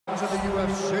rounds of the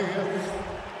UFC.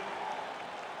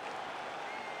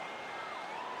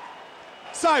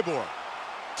 Cyborg,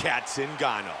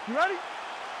 ZINGANO. You ready?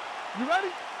 You ready?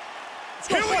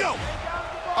 Here we go!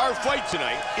 Our fight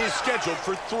tonight is scheduled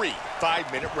for 3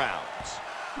 5-minute rounds.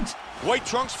 White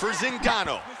trunks for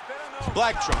ZINGANO.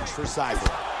 Black trunks for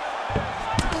Cyborg.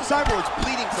 Cyborg's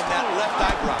bleeding from that left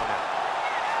eyebrow now.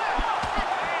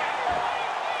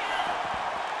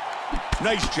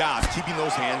 Nice job keeping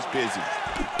those hands busy.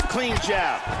 Clean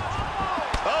jab.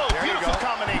 Oh, there beautiful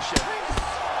combination.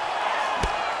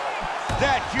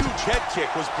 That huge head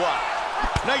kick was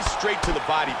blocked. Nice straight to the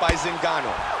body by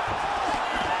ZINGANO.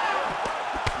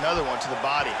 Another one to the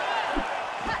body.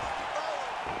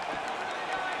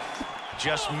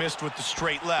 Just missed with the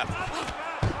straight left.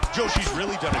 Joshi's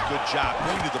really done a good job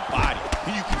going to the body.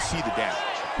 Here you can see the damage.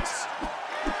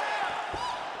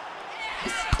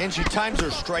 And she times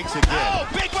her strikes again. Oh,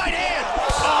 big right hand!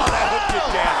 Oh, that hook did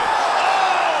damage.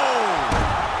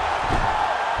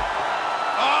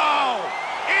 Oh!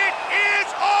 It is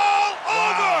all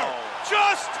over!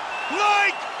 Just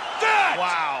like that!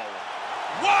 Wow.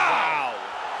 Wow!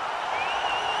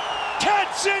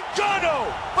 ZINGANO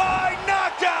by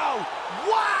knockout!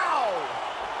 Wow!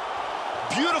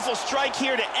 Beautiful strike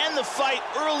here to end the fight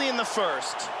early in the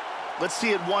first. Let's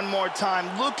see it one more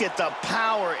time. Look at the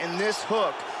power in this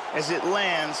hook as it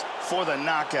lands for the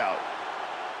knockout.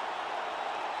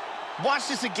 Watch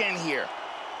this again here.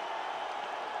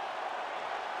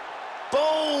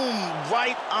 Boom!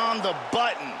 Right on the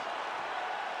button.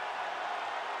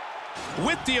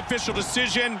 With the official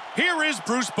decision, here is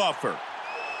Bruce Buffer.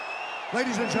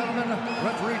 Ladies and gentlemen,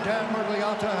 referee Dan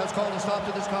Mergliata has called a stop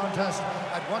to this contest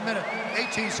at 1 minute,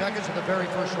 18 seconds of the very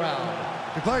first round.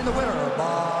 Declaring the winner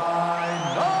by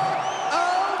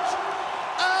knockout,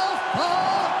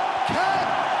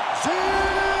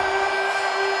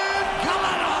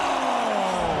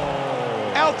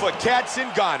 Alpha Cat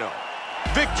ZINGANO,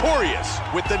 victorious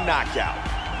with the knockout.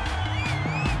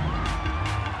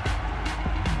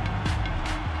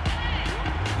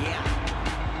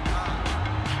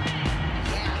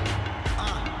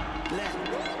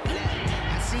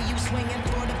 Swinging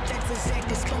for the fences, act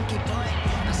this funky boy.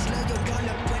 I slow your roll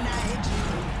up when I hit you.